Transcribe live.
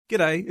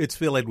G'day, it's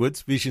Phil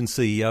Edwards, Vision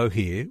CEO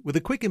here, with a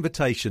quick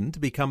invitation to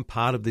become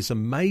part of this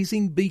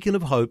amazing beacon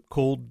of hope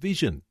called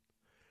Vision.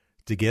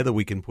 Together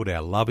we can put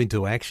our love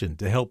into action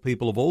to help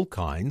people of all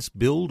kinds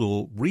build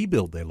or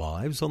rebuild their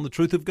lives on the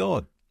truth of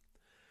God.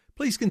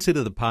 Please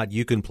consider the part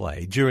you can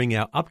play during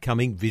our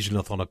upcoming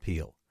Visionathon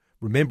appeal,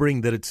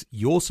 remembering that it's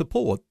your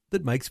support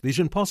that makes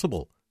Vision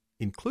possible,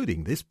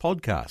 including this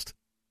podcast.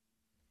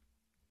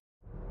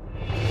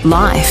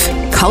 Life,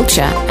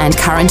 culture and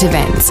current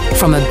events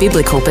from a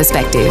biblical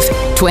perspective.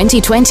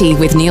 2020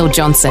 with Neil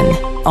Johnson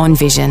on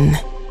Vision.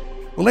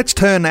 Well, let's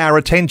turn our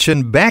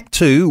attention back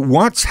to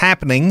what's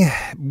happening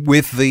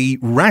with the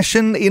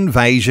Russian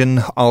invasion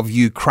of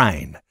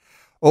Ukraine.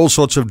 All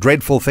sorts of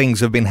dreadful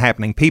things have been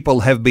happening. People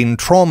have been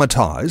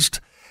traumatized,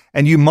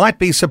 and you might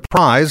be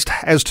surprised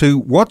as to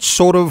what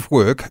sort of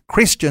work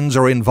Christians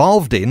are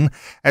involved in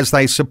as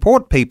they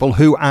support people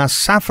who are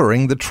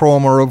suffering the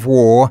trauma of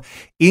war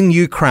in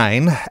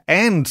Ukraine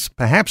and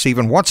perhaps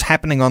even what's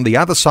happening on the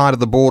other side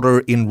of the border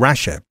in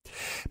Russia.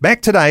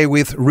 Back today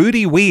with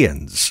Rudy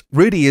Wiens.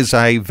 Rudy is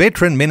a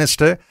veteran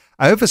minister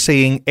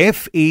overseeing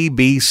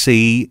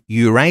FEBC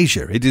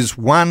Eurasia. It is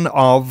one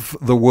of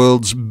the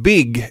world's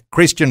big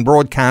Christian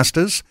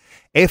broadcasters.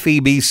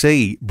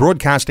 FEBC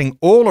broadcasting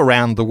all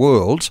around the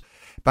world,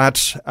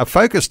 but a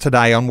focus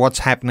today on what's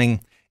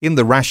happening in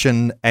the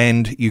Russian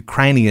and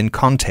Ukrainian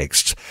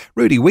contexts.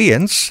 Rudy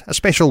Wiens, a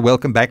special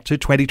welcome back to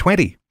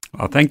 2020.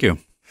 Well, thank you.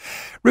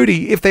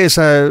 Rudy, if there's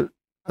a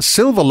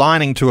silver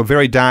lining to a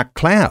very dark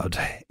cloud,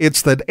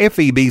 it's that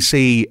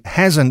FEBC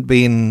hasn't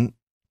been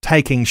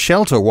taking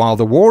shelter while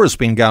the war has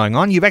been going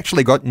on. You've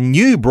actually got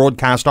new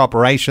broadcast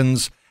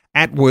operations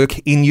at work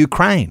in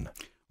Ukraine.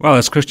 Well,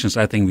 as Christians,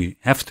 I think we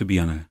have to be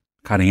on a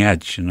cutting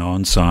edge,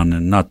 and so on,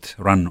 and not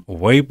run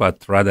away,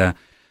 but rather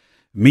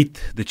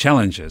meet the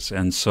challenges.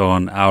 And so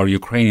on, our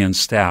Ukrainian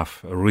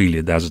staff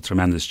really does a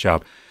tremendous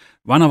job.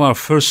 One of our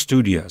first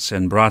studios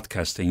in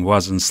broadcasting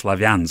was in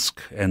Slavyansk,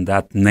 and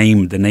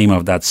the name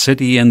of that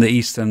city in the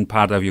eastern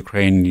part of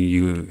Ukraine,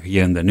 you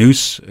hear in the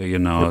news,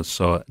 Yep.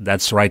 So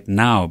that's right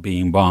now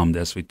being bombed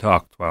as we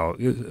talked. Well,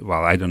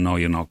 I don't know,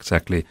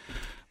 exactly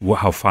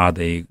how far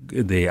they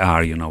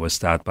are, with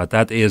that, but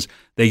that is,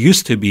 there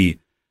used to be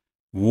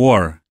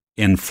war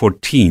in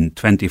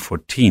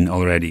 2014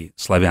 already.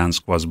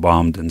 Slavyansk was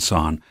bombed and so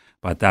on,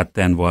 but that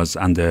then was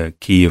under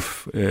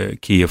Kiev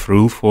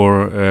rule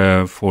for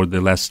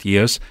the last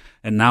years,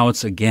 and now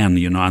it's again,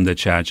 under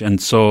charge.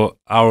 And so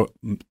our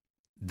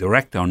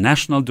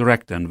national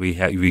director, and we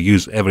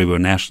use everywhere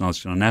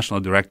nationals, national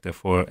director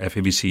for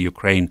FEBC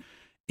Ukraine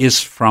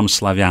is from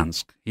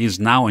Slavyansk. He's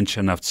now in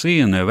Chernovtsi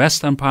in the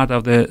western part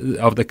of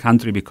the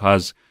country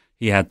because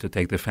he had to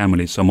take the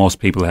family. So most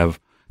people have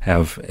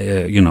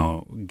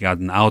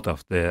gotten out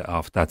of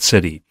that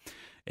city.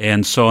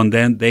 And so, and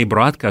then they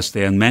broadcast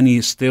there, and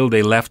many still,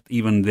 they left,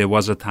 even there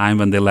was a time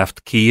when they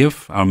left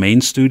Kiev, our main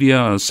studio,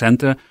 our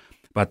center,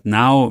 but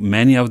now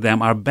many of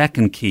them are back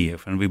in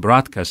Kiev, and we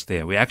broadcast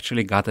there. We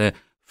actually got a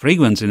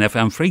frequency, an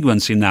FM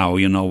frequency now,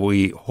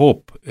 we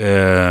hope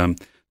to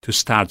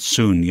start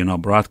soon,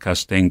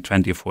 broadcasting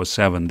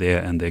 24/7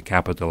 there in the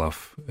capital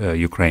of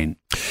Ukraine.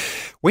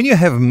 When you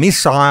have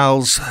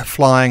missiles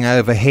flying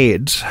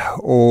overhead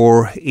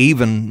or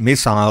even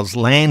missiles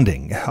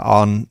landing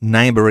on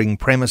neighbouring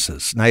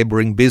premises,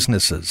 neighbouring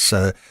businesses,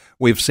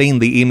 we've seen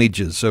the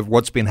images of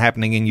what's been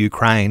happening in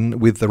Ukraine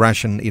with the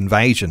Russian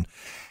invasion.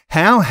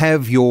 How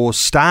have your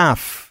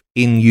staff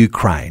in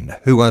Ukraine,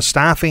 who are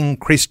staffing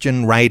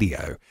Christian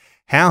radio,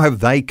 how have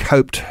they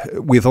coped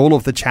with all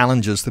of the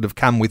challenges that have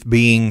come with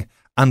being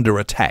under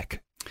attack?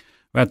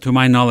 Well, to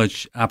my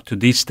knowledge, up to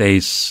these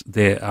days,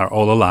 they are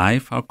all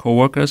alive, our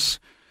co-workers.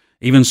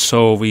 Even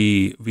so,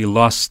 we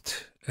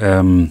lost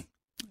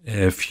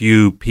a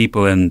few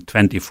people in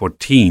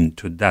 2014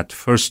 to that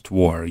first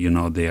war,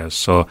 there.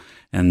 So,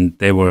 and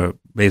they were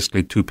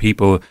basically two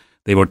people,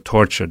 they were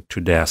tortured to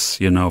death,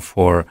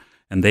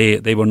 and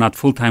they were not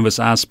full-time with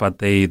us, but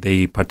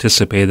they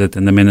participated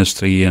in the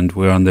ministry and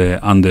were on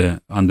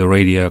the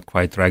radio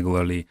quite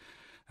regularly.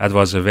 That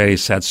was a very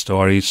sad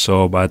story.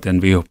 So,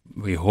 and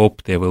we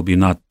hope there will be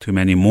not too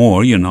many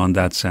more, in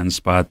that sense.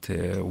 But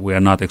we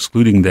are not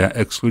excluding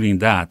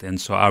that.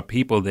 And so our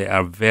people, they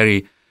are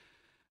very,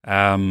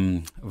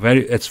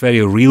 it's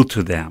very real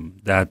to them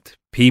that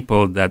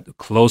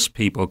close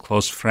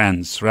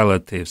friends,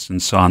 relatives,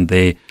 and so on,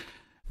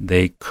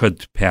 they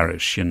could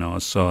perish.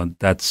 So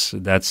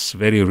that's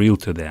very real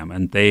to them.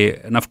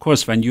 And of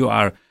course, when you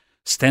are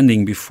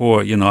standing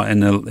before, in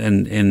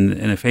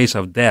the face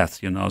of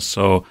death,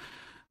 so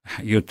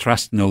your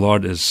trust in the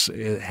Lord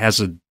has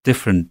a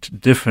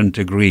different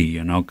degree,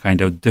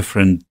 kind of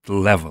different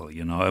level,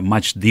 a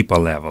much deeper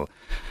level.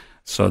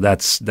 So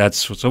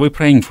so we're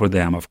praying for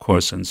them, of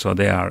course, and so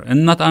they are,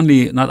 and not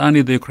only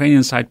the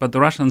Ukrainian side, but the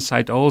Russian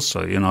side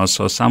also,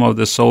 So some of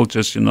the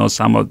soldiers,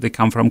 they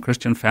come from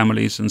Christian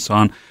families and so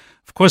on.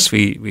 Of course,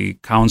 we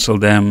counsel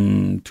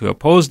them to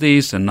oppose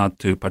these and not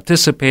to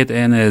participate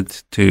in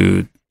it,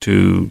 to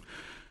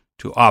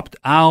opt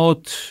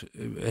out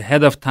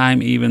ahead of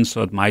time even,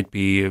 so it might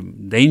be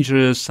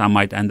dangerous. Some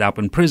might end up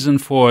in prison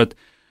for it,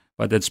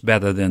 but it's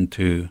better than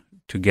to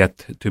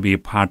get to be a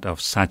part of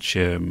such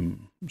a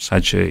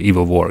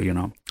evil war,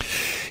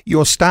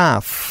 Your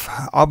staff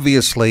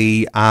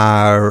obviously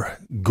are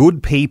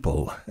good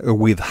people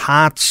with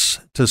hearts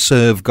to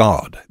serve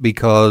God,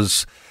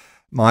 because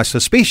my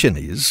suspicion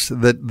is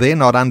that they're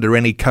not under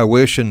any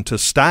coercion to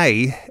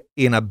stay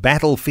in a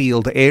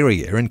battlefield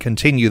area and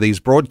continue these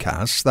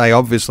broadcasts. They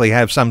obviously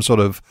have some sort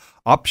of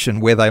option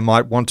where they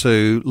might want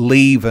to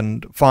leave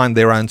and find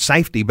their own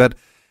safety, but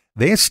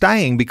they're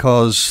staying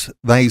because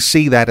they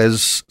see that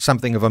as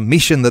something of a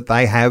mission that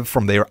they have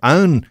from their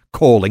own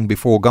calling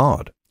before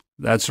God.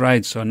 That's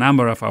right. So a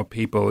number of our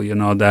people,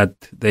 that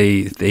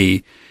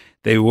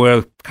they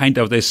were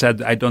they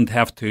said, I don't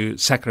have to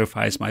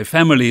sacrifice my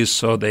family,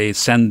 so they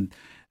send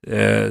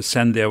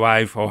their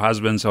wife or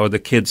husbands or the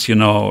kids,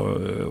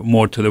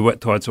 more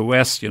towards the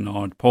west,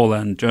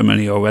 Poland,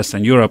 Germany, or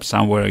Western Europe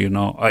somewhere,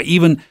 or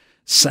even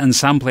in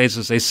some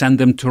places they send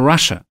them to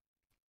Russia,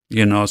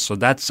 so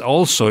that's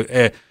also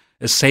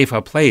a safer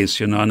place,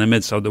 in the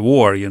midst of the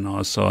war,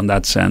 so in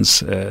that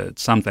sense,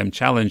 it's sometimes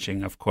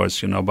challenging, of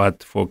course,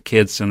 but for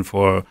kids and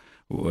for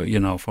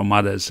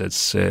mothers,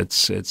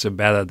 it's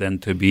better than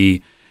to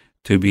be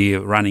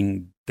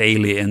running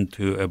daily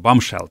into a bomb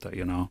shelter,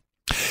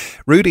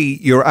 Rudy,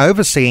 you're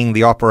overseeing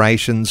the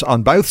operations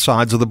on both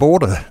sides of the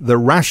border, the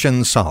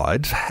Russian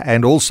side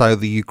and also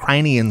the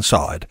Ukrainian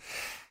side.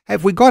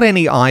 Have we got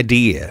any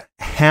idea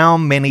how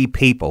many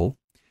people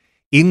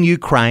in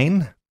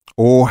Ukraine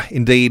or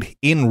indeed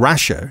in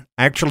Russia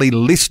actually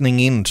listening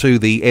in to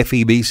the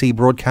FEBC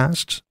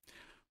broadcasts?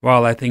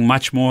 Well, I think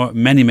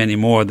many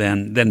more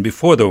than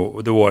before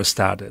the war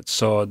started.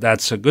 So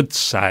that's a good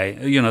sign.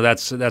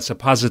 That's a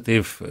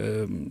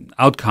positive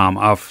outcome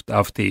of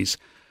these.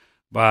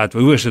 But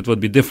we wish it would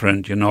be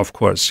different, of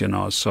course,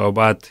 So,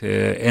 but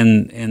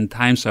in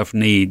times of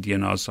need,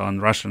 so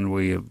in Russian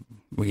we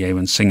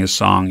even sing a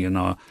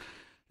song,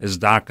 as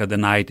darker the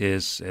night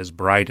is, as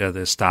brighter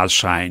the stars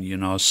shine,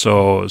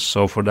 So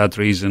for that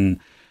reason,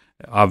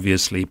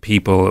 obviously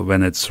people,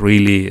 when it's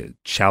really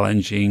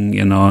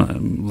challenging,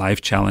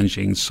 life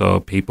challenging, so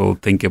people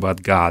think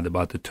about God,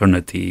 about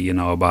eternity,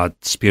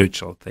 about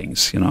spiritual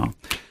things,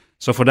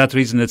 So for that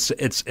reason,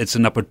 it's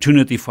an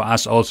opportunity for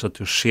us also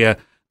to share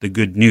the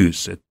good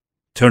news,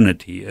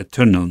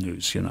 eternal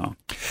news,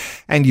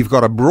 And you've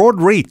got a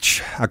broad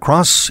reach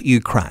across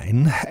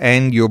Ukraine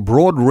and your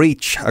broad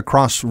reach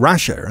across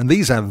Russia, and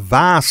these are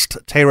vast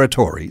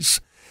territories.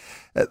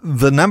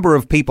 The number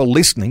of people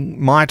listening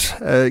might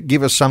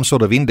give us some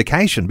sort of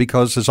indication,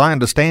 because as I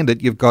understand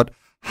it, you've got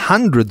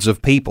hundreds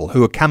of people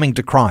who are coming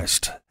to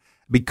Christ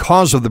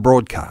because of the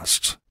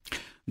broadcasts.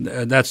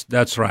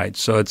 That's right.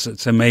 So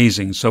it's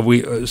amazing. So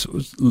we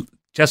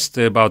just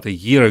about a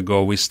year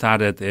ago we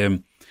started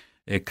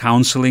a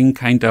counseling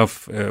kind of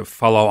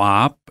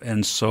follow-up.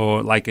 And so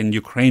like in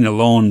Ukraine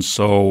alone,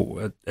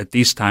 so at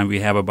this time we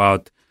have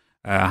about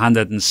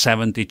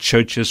 170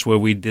 churches where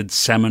we did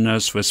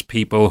seminars with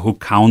people who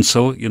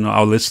counsel,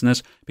 our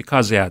listeners,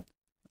 because there are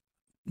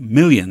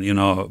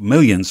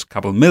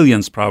couple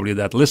millions probably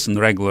that listen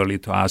regularly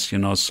to us,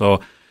 so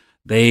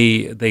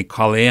they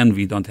call in.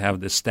 We don't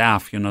have the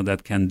staff,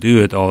 that can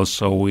do it all.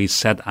 So we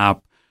set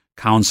up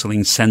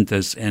counseling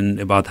centers in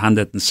about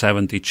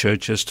 170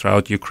 churches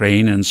throughout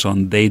Ukraine, and so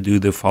on. They do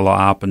the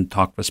follow-up and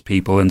talk with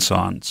people and so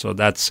on. So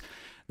that's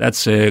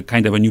a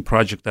kind of a new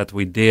project that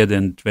we did,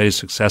 and very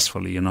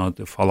successfully,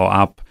 to follow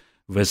up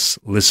with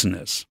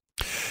listeners.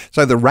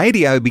 So the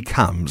radio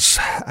becomes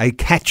a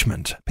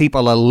catchment.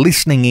 People are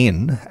listening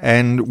in,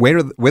 and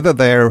whether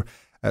they're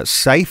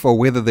safe or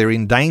whether they're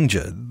in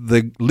danger,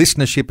 the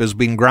listenership has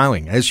been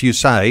growing. As you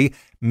say,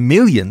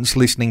 millions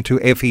listening to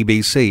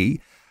FEBC,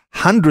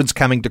 hundreds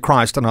coming to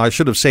Christ, and I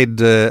should have said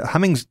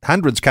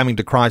hundreds coming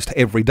to Christ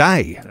every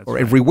day. That's or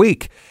right. Every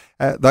week,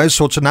 those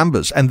sorts of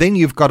numbers. And then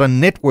you've got a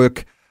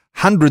network,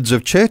 hundreds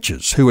of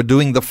churches who are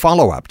doing the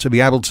follow-up to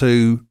be able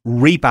to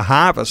reap a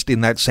harvest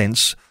in that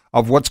sense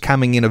of what's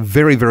coming in a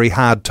very, very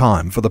hard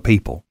time for the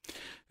people.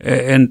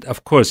 And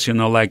of course,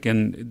 like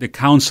in the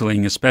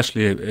counseling,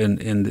 especially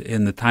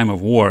in the time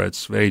of war,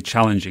 it's very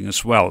challenging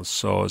as well.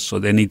 So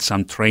they need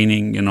some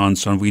training, and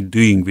so we're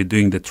doing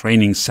the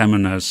training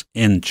seminars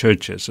in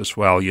churches as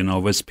well,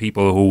 with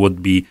people who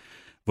would be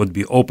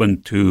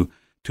open to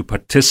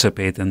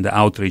participate in the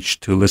outreach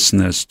to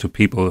listeners, to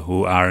people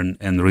who are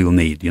in real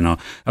need.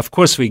 Of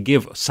course, we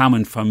give some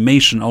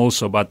information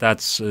also, but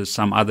that's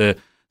some other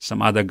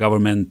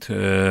government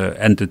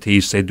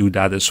entities, they do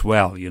that as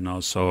well.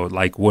 So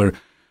like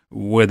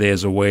where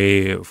there's a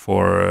way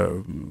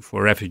for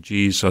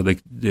refugees or the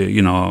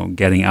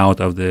getting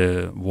out of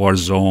the war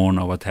zone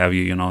or what have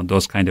you,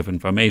 those kind of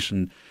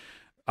information.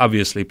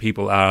 Obviously,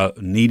 people are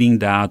needing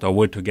that, or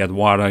where to get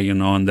water,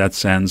 in that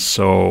sense.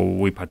 So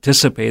we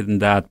participate in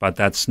that, but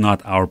that's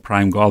not our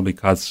prime goal,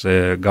 because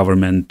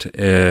government,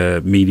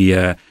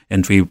 media,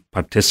 and we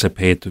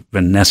participate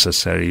when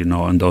necessary,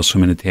 in those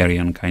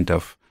humanitarian kind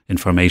of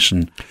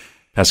information,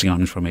 passing on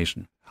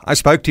information. I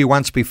spoke to you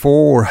once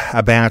before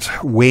about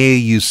where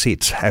you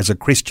sit as a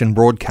Christian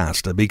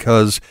broadcaster,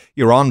 because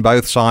you're on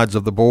both sides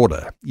of the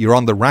border. You're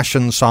on the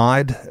Russian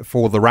side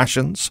for the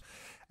Russians,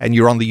 and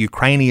you're on the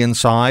Ukrainian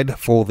side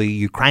for the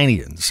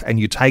Ukrainians, and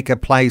you take a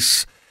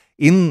place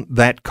in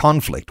that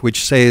conflict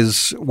which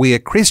says we are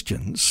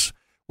Christians,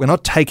 we're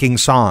not taking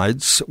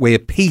sides, we're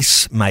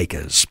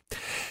peacemakers.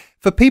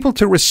 For people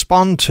to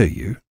respond to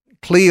you,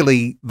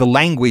 clearly the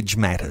language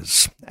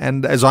matters,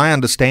 and as I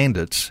understand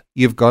it,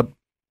 you've got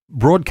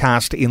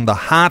broadcast in the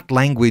heart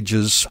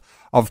languages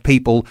of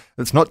people.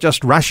 It's not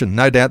just Russian.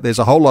 No doubt there's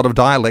a whole lot of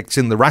dialects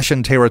in the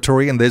Russian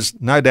territory, and there's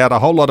no doubt a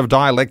whole lot of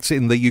dialects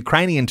in the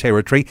Ukrainian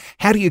territory.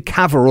 How do you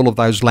cover all of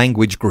those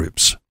language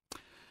groups?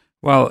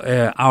 Well,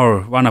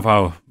 one of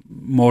our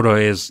motto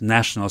is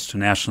nationals to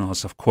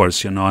nationals, of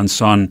course, and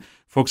so on.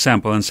 For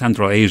example, in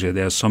Central Asia,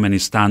 there are so many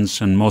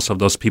stands, and most of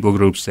those people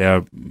groups, they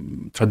are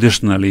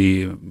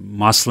traditionally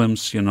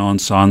Muslims, and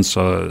so on.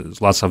 So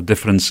there's lots of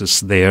differences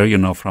there,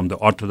 from the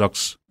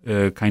Orthodox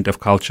kind of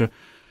culture.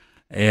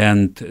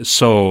 And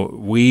so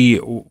we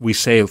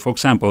say, for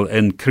example,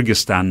 in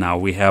Kyrgyzstan now,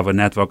 we have a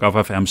network of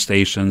FM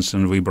stations,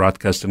 and we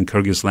broadcast in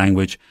Kyrgyz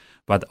language,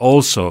 but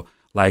also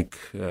like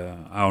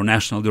our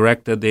national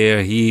director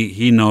there,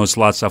 he knows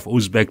lots of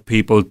Uzbek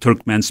people,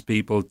 Turkmens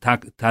people,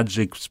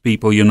 Tajik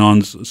people,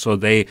 and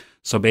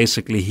so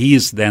basically he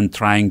is then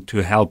trying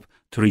to help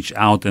to reach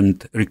out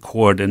and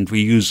record, and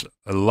we use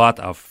a lot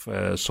of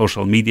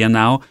social media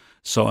now.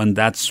 So, and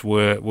that's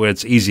where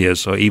it's easier.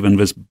 So even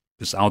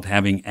without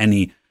having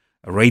any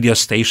radio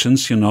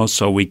stations,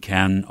 so we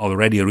can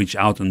already reach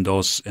out in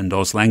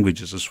those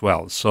languages as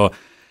well. So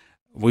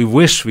we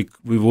wish we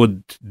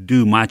would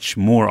do much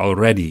more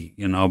already,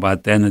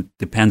 but then it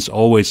depends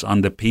always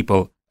on the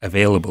people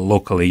available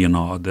locally, who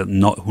know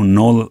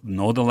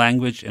the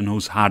language and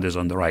whose heart is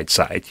on the right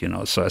side,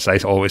 So as I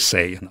always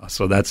say,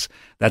 so that's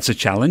a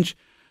challenge,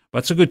 but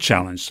it's a good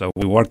challenge. So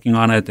we're working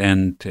on it,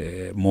 and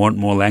more and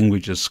more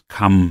languages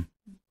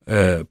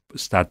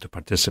start to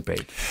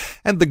participate.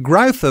 And the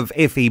growth of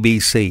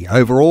FEBC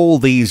over all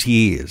these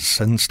years,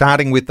 and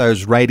starting with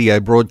those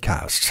radio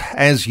broadcasts,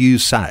 as you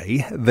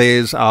say,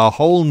 there's a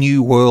whole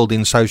new world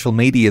in social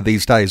media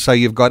these days. So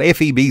you've got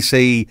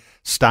FEBC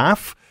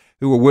staff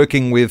who are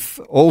working with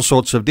all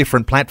sorts of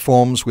different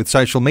platforms with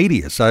social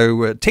media.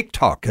 So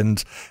TikTok,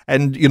 and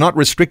you're not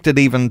restricted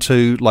even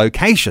to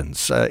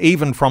locations,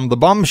 even from the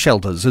bomb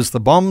shelters, as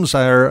the bombs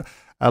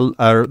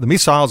the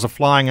missiles are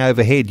flying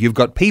overhead. You've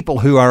got people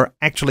who are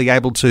actually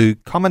able to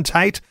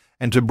commentate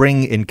and to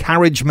bring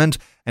encouragement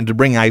and to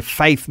bring a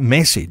faith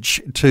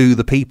message to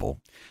the people.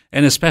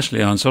 And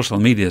especially on social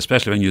media,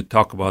 especially when you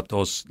talk about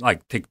those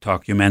like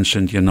TikTok you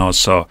mentioned,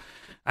 so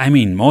I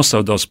mean, most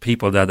of those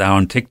people that are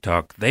on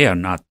TikTok, they are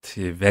not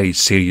very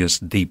serious,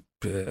 deep,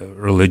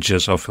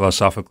 religious or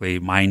philosophically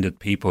minded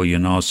people,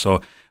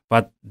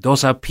 but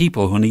those are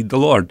people who need the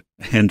Lord,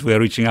 and we're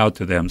reaching out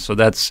to them. So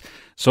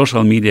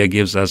social media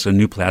gives us a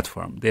new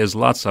platform. There's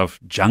lots of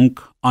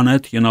junk on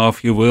it,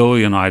 if you will.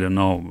 I don't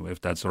know if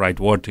that's the right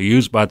word to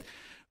use, but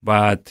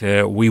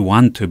we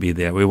want to be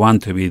there. We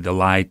want to be the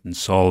light and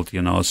salt,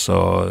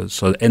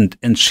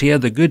 and share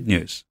the good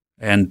news.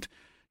 And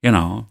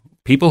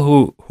people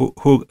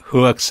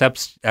who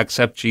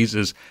accept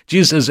Jesus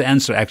is the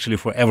answer actually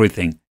for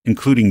everything,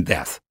 including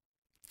death.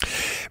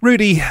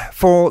 Rudy,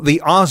 for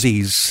the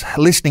Aussies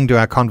listening to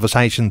our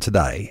conversation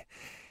today,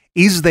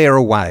 is there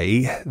a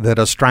way that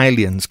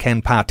Australians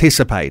can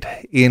participate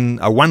in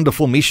a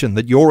wonderful mission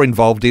that you're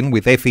involved in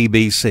with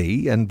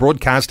FEBC and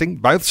broadcasting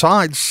both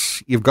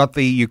sides? You've got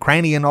the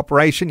Ukrainian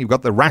operation, you've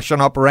got the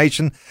Russian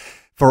operation.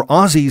 For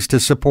Aussies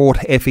to support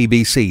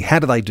FEBC, how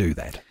do they do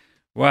that?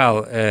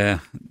 Well,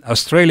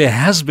 Australia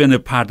has been a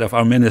part of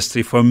our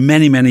ministry for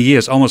many, many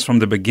years, almost from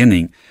the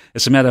beginning.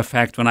 As a matter of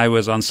fact, when I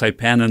was on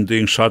Saipan and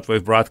doing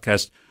shortwave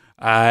broadcast,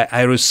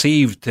 I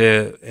received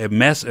a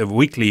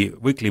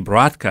weekly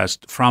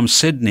broadcast from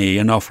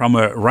Sydney, from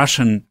a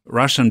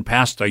Russian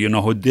pastor,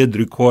 who did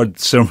record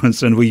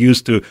sermons, and we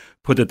used to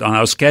put it on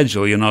our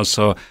schedule,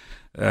 So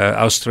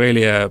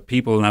Australian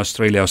people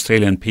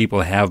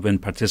have been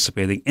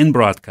participating in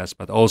broadcasts,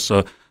 but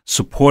also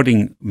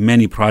supporting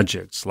many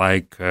projects.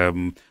 Like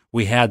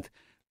we had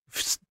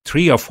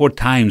 3 or 4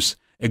 times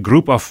a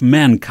group of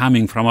men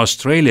coming from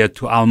Australia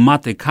to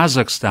Almaty,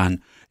 Kazakhstan,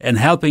 and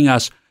helping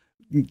us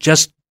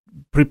just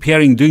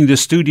doing the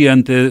studio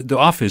and the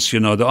office,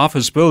 the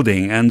office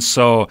building. And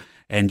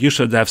you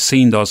should have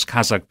seen those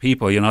Kazakh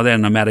people, they're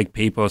nomadic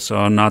people,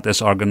 so not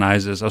as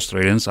organized as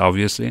Australians,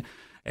 obviously.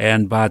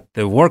 But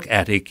the work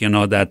ethic,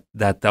 that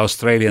the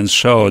Australians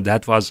showed,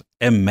 that was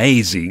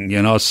amazing,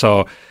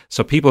 so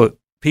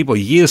people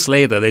years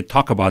later, they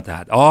talk about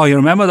that. Oh, you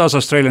remember those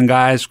Australian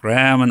guys,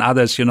 Graham and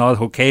others,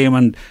 who came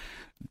and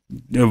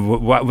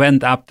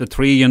went up the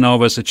tree,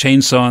 with a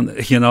chainsaw,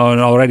 and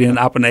already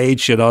up in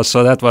age,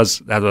 so that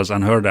was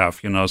unheard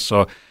of,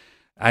 So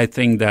I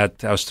think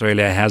that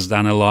Australia has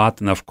done a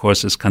lot, and of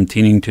course is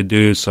continuing to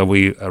do. So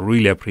we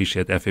really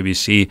appreciate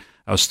FEBC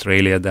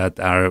Australia, that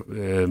are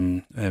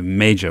a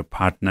major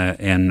partner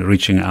in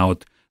reaching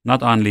out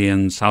not only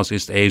in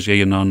Southeast Asia,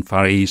 in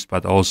Far East,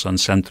 but also in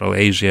Central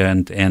Asia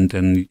and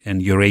in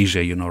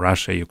Eurasia,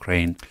 Russia,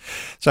 Ukraine.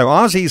 So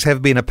Aussies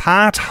have been a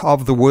part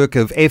of the work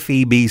of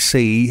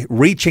FEBC,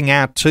 reaching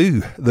out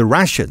to the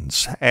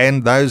Russians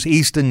and those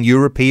Eastern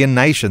European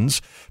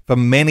nations for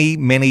many,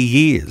 many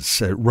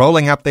years,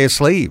 rolling up their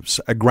sleeves,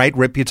 a great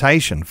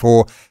reputation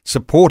for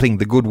supporting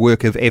the good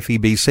work of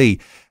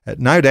FEBC.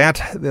 No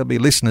doubt there'll be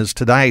listeners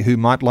today who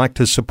might like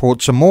to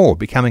support some more,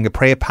 becoming a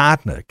prayer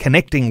partner,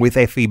 connecting with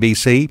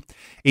FEBC,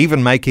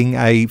 even making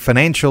a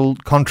financial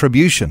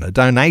contribution, a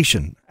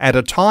donation, at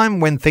a time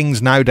when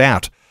things no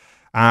doubt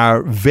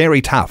are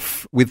very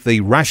tough with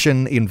the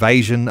Russian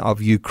invasion of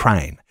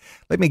Ukraine.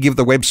 Let me give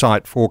the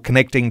website for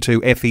connecting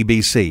to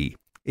FEBC.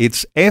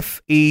 It's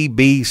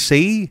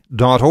febc.org.au.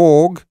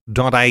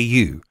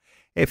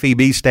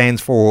 FEB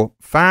stands for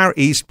Far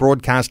East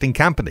Broadcasting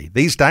Company.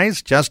 These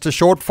days, just a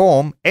short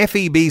form,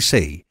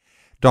 febc.org.au.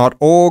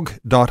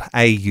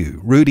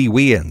 Rudy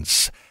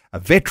Weans, a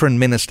veteran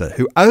minister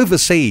who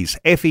oversees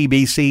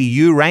FEBC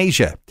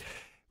Eurasia.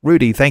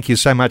 Rudy, thank you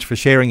so much for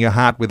sharing your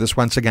heart with us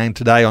once again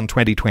today on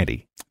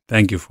 2020.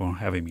 Thank you for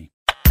having me.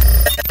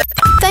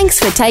 Thanks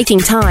for taking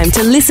time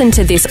to listen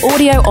to this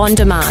audio on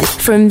demand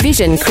from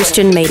Vision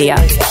Christian Media.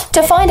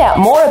 To find out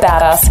more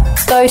about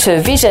us, go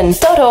to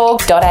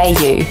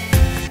vision.org.au.